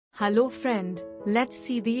Hello friend, let's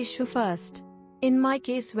see the issue first. In my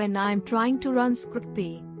case, when I'm trying to run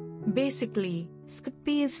Scriptpy. Basically,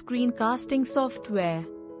 Scriptpy is screencasting software.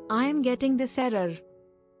 I am getting this error.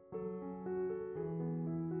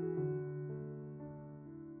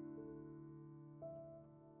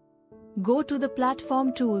 Go to the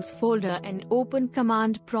Platform Tools folder and open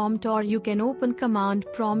Command Prompt, or you can open Command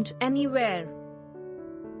Prompt anywhere.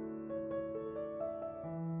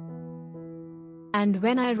 And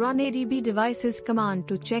when I run ADB devices command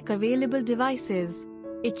to check available devices,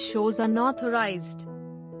 it shows unauthorized.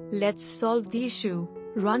 Let's solve the issue.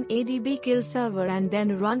 Run ADB kill server and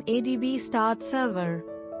then run ADB start server.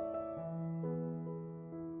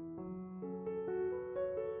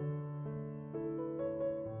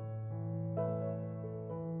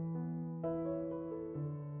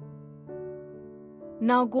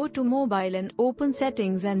 Now go to mobile and open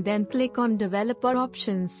settings and then click on developer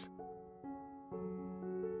options,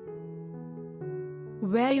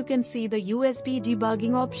 where you can see the USB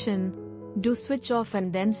debugging option. Do switch off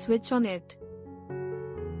and then switch on it.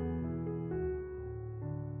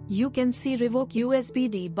 You can see revoke USB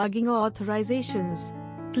debugging authorizations.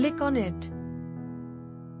 Click on it.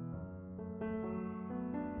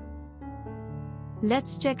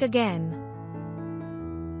 Let's check again.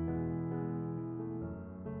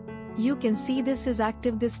 You can see this is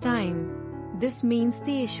active this time. This means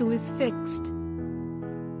the issue is fixed.